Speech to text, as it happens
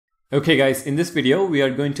Okay guys, in this video we are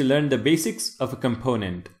going to learn the basics of a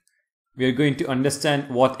component. We are going to understand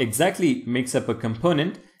what exactly makes up a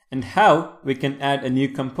component and how we can add a new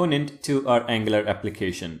component to our Angular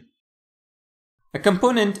application. A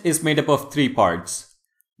component is made up of three parts.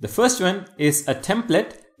 The first one is a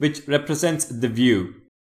template which represents the view.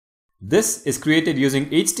 This is created using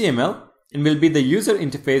HTML and will be the user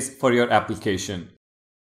interface for your application.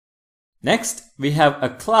 Next, we have a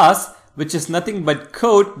class which is nothing but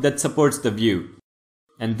code that supports the view.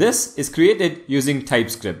 And this is created using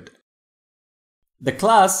TypeScript. The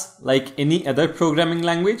class, like any other programming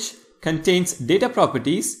language, contains data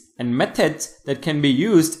properties and methods that can be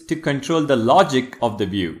used to control the logic of the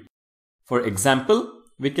view. For example,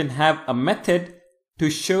 we can have a method to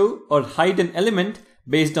show or hide an element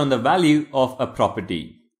based on the value of a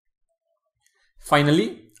property.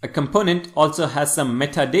 Finally, a component also has some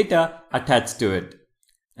metadata attached to it.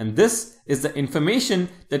 And this is the information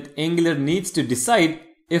that Angular needs to decide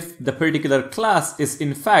if the particular class is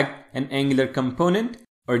in fact an Angular component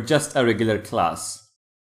or just a regular class.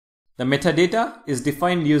 The metadata is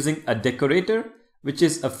defined using a decorator, which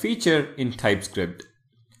is a feature in TypeScript.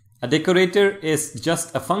 A decorator is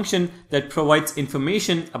just a function that provides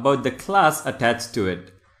information about the class attached to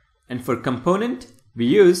it. And for component, we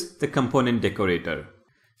use the component decorator.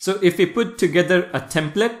 So if we put together a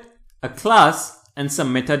template, a class, and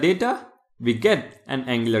some metadata, we get an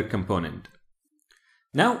Angular component.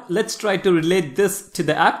 Now let's try to relate this to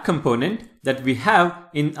the app component that we have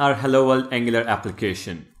in our Hello World Angular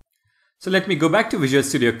application. So let me go back to Visual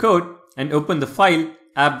Studio Code and open the file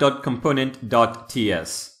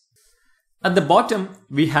app.component.ts. At the bottom,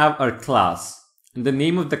 we have our class, and the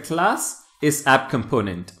name of the class is app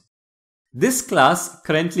component. This class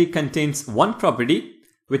currently contains one property,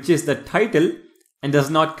 which is the title, and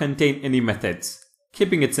does not contain any methods,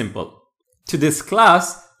 keeping it simple. To this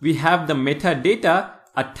class, we have the metadata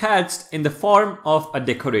attached in the form of a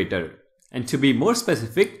decorator, and to be more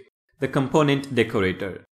specific, the component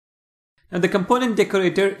decorator. Now the component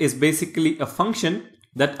decorator is basically a function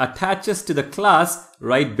that attaches to the class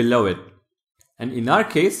right below it. And in our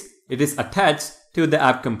case, it is attached to the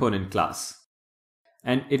app component class.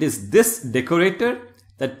 And it is this decorator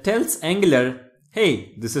that tells Angular,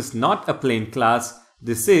 hey, this is not a plain class,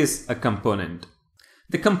 this is a component.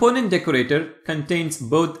 The component decorator contains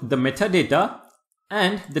both the metadata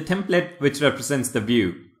and the template which represents the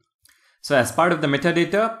view. So as part of the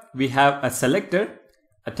metadata, we have a selector,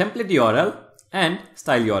 a template URL, and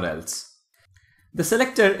style URLs. The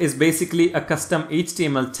selector is basically a custom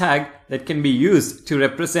HTML tag that can be used to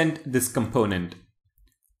represent this component.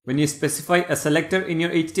 When you specify a selector in your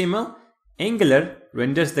HTML, Angular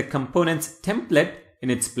renders the component's template in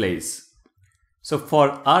its place. So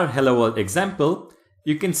for our Hello World example,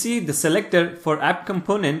 you can see the selector for app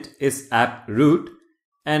component is app root,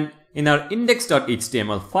 and in our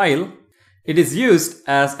index.html file, it is used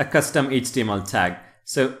as a custom HTML tag.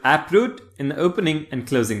 So app root in the opening and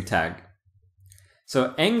closing tag.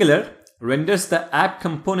 So Angular renders the app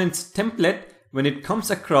component's template when it comes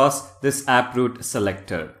across this app root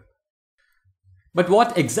selector. But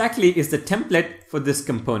what exactly is the template for this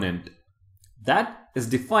component? That is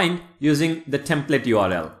defined using the template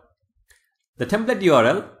URL. The template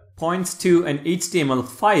URL points to an HTML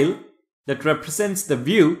file that represents the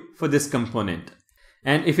view for this component.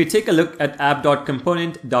 And if we take a look at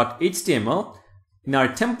app.component.html, in our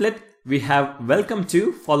template, we have welcome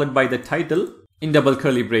to followed by the title in double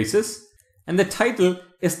curly braces. And the title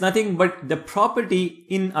is nothing but the property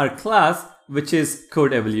in our class, which is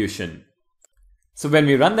codevolution. So when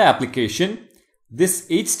we run the application, this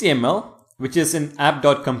HTML, which is in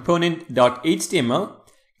app.component.html,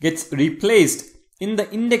 gets replaced in the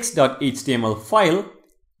index.html file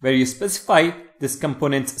where you specify this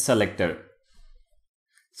component's selector.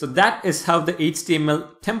 So that is how the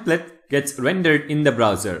HTML template gets rendered in the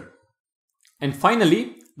browser. And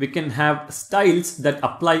finally, we can have styles that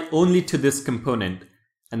apply only to this component.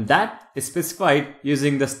 And that is specified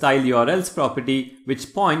using the style URLs property,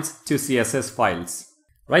 which points to CSS files.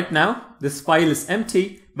 Right now, this file is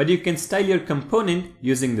empty, but you can style your component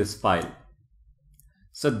using this file.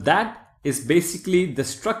 So that is basically the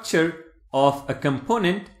structure of a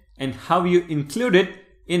component and how you include it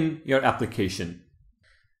in your application.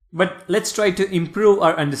 But let's try to improve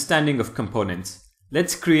our understanding of components.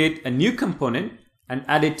 Let's create a new component and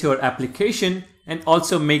add it to our application and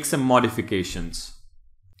also make some modifications.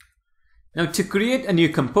 Now to create a new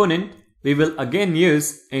component, we will again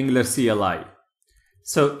use Angular CLI.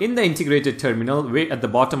 So in the integrated terminal way at the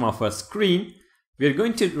bottom of our screen, we are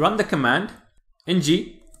going to run the command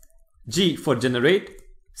ng, G for generate,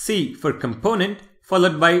 C for component,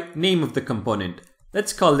 followed by name of the component.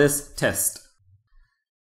 Let's call this test.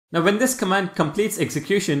 Now when this command completes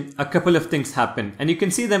execution, a couple of things happen, and you can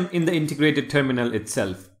see them in the integrated terminal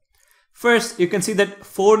itself. First, you can see that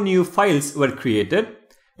 4 new files were created,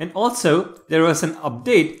 and also there was an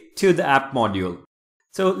update to the app module.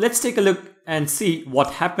 So let's take a look and see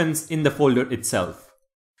what happens in the folder itself.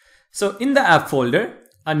 So in the app folder,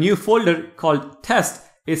 a new folder called test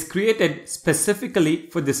is created specifically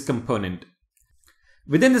for this component.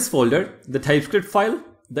 Within this folder, the TypeScript file,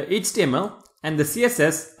 the HTML, and the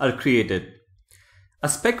CSS are created. A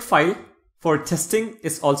spec file for testing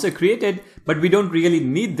is also created, but we don't really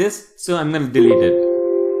need this, so I'm going to delete it.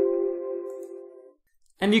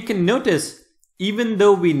 And you can notice, even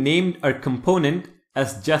though we named our component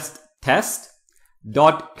as just test,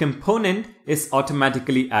 .component is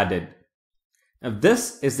automatically added. Now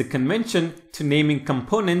this is the convention to naming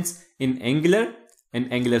components in Angular,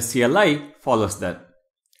 and Angular CLI follows that.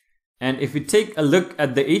 And if we take a look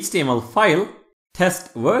at the HTML file,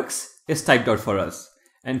 test works is typed out for us.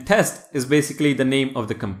 And test is basically the name of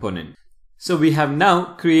the component. So we have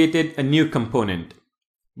now created a new component.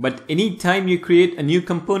 But anytime you create a new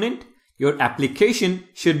component, your application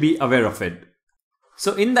should be aware of it.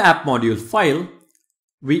 So in the app module file,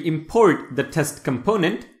 we import the test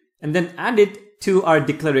component and then add it to our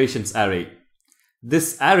declarations array.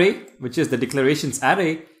 This array, which is the declarations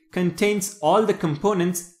array, contains all the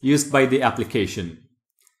components used by the application.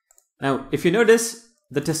 Now, if you notice,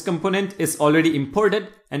 the test component is already imported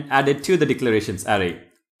and added to the declarations array,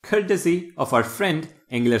 courtesy of our friend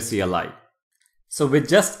Angular CLI. So with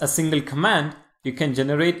just a single command, you can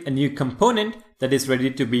generate a new component that is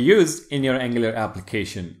ready to be used in your Angular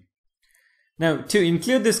application. Now, to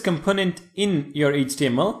include this component in your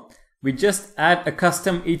HTML, we just add a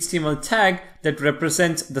custom HTML tag that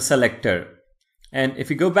represents the selector. And if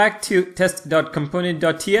you go back to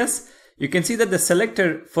test.component.ts, you can see that the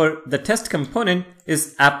selector for the test component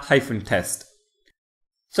is app-test.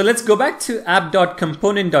 So let's go back to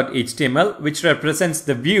app.component.html, which represents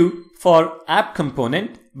the view for app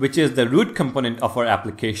component, which is the root component of our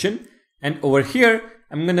application. And over here,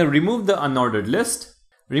 I'm going to remove the unordered list,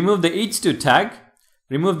 remove the h2 tag,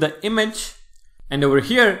 remove the image, and over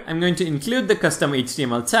here, I'm going to include the custom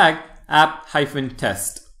HTML tag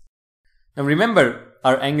app-test. Now remember,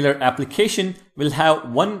 our Angular application will have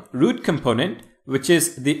one root component, which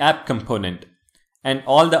is the app component. And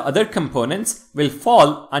all the other components will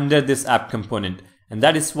fall under this app component. And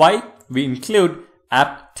that is why we include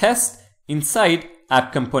app test inside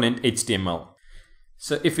app component HTML.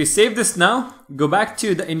 So if we save this now, go back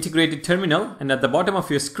to the integrated terminal, and at the bottom of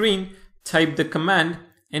your screen, type the command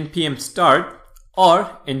npm start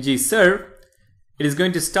or ngserve. It is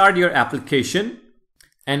going to start your application.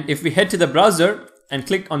 And if we head to the browser and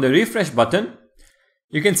click on the refresh button,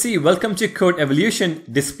 you can see welcome to code evolution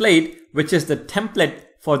displayed, which is the template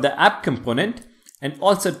for the app component, and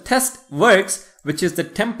also test works, which is the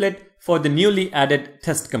template for the newly added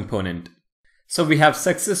test component. So we have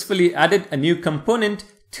successfully added a new component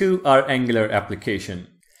to our Angular application.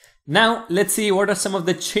 Now let's see what are some of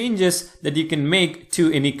the changes that you can make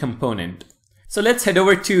to any component. So let's head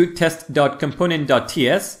over to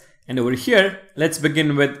test.component.ts. And over here, let's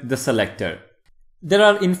begin with the selector. There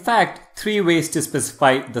are in fact 3 ways to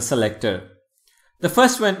specify the selector. The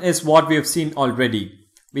first one is what we have seen already.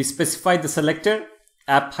 We specify the selector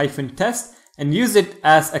app-test and use it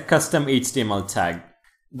as a custom HTML tag.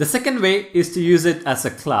 The second way is to use it as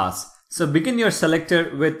a class. So begin your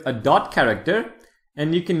selector with a dot character,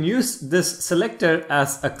 and you can use this selector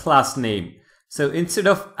as a class name. So instead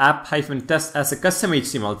of app-test as a custom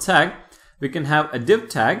HTML tag, we can have a div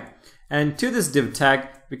tag, and to this div tag,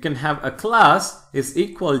 we can have a class is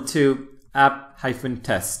equal to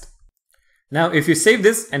app-test. Now, if you save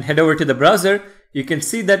this and head over to the browser, you can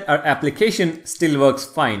see that our application still works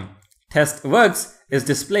fine. Test works is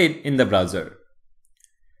displayed in the browser.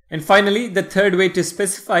 And finally, the third way to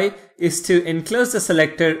specify is to enclose the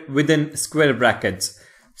selector within square brackets.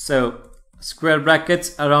 So square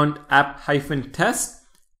brackets around app-test.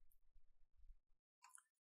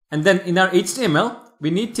 And then in our HTML, we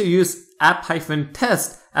need to use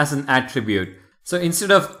app-test as an attribute. So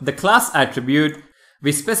instead of the class attribute,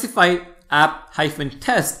 we specify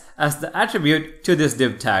app-test as the attribute to this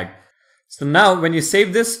div tag. So now when you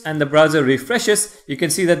save this and the browser refreshes, you can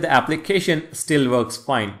see that the application still works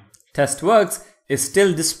fine. Test works is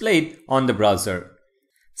still displayed on the browser.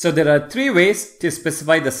 So there are 3 ways to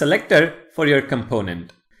specify the selector for your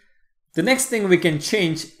component. The next thing we can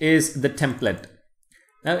change is the template.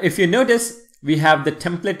 Now if you notice, we have the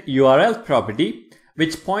template URL property,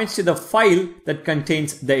 which points to the file that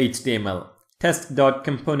contains the HTML.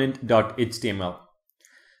 test.component.html.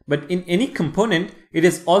 But in any component, it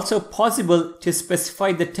is also possible to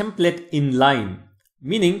specify the template inline,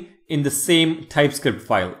 meaning in the same TypeScript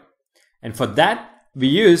file. And for that, we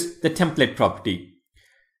use the template property.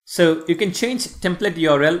 So you can change template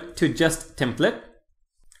URL to just template.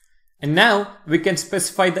 And now we can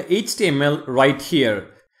specify the HTML right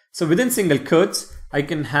here. So within single quotes, I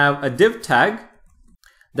can have a div tag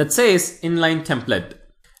that says inline template.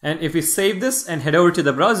 And if we save this and head over to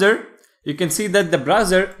the browser, you can see that the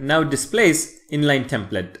browser now displays inline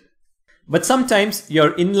template. But sometimes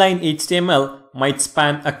your inline HTML might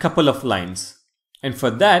span a couple of lines. And for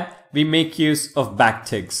that, we make use of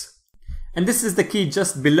backticks. And this is the key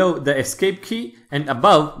just below the escape key and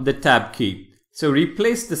above the tab key. So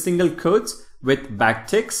replace the single quotes with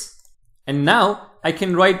backticks. And now I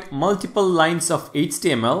can write multiple lines of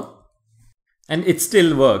HTML and it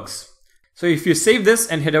still works. So if you save this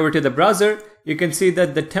and head over to the browser, you can see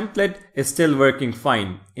that the template is still working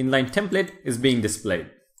fine. Inline template is being displayed.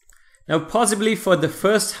 Now possibly for the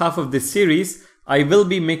first half of this series, I will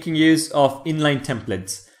be making use of inline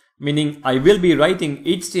templates, meaning I will be writing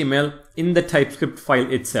HTML in the TypeScript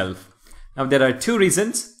file itself. Now there are two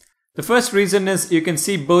reasons. The first reason is you can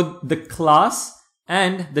see both the class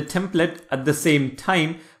and the template at the same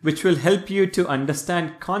time, which will help you to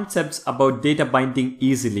understand concepts about data binding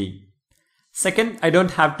easily. Second, I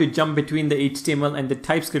don't have to jump between the HTML and the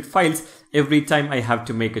TypeScript files every time I have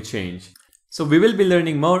to make a change. So we will be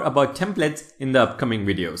learning more about templates in the upcoming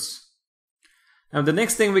videos. Now the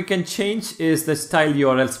next thing we can change is the style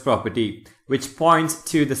URLs property, which points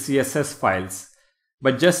to the CSS files.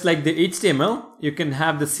 But just like the HTML, you can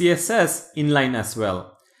have the CSS inline as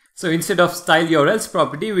well. So instead of style URLs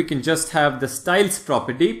property, we can just have the styles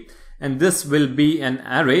property, and this will be an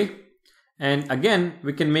array. And again,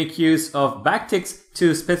 we can make use of backticks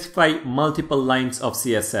to specify multiple lines of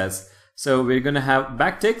CSS. So we're going to have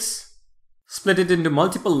backticks, split it into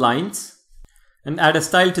multiple lines, and add a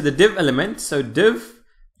style to the div element. So div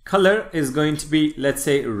color is going to be, let's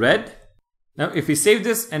say, red. Now if we save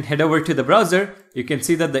this and head over to the browser, you can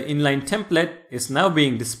see that the inline template is now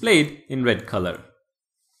being displayed in red color.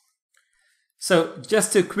 So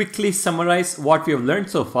just to quickly summarize what we have learned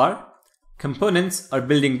so far, components are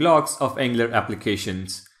building blocks of Angular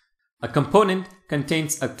applications. A component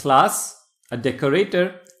contains a class, a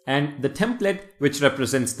decorator, and the template which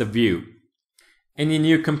represents the view. Any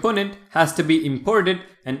new component has to be imported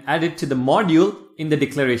and added to the module in the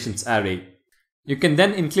declarations array. You can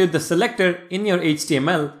then include the selector in your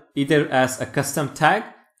HTML either as a custom tag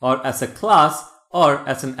or as a class or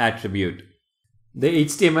as an attribute. The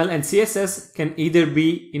HTML and CSS can either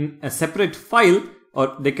be in a separate file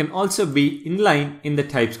or they can also be inline in the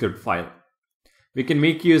TypeScript file. We can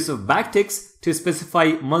make use of backticks to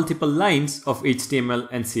specify multiple lines of HTML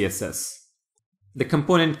and CSS. The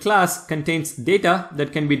component class contains data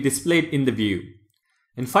that can be displayed in the view.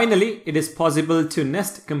 And finally, it is possible to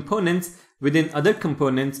nest components within other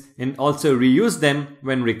components and also reuse them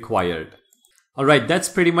when required. Alright, that's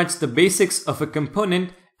pretty much the basics of a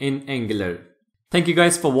component in Angular. Thank you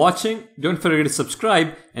guys for watching. Don't forget to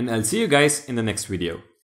subscribe, and I'll see you guys in the next video.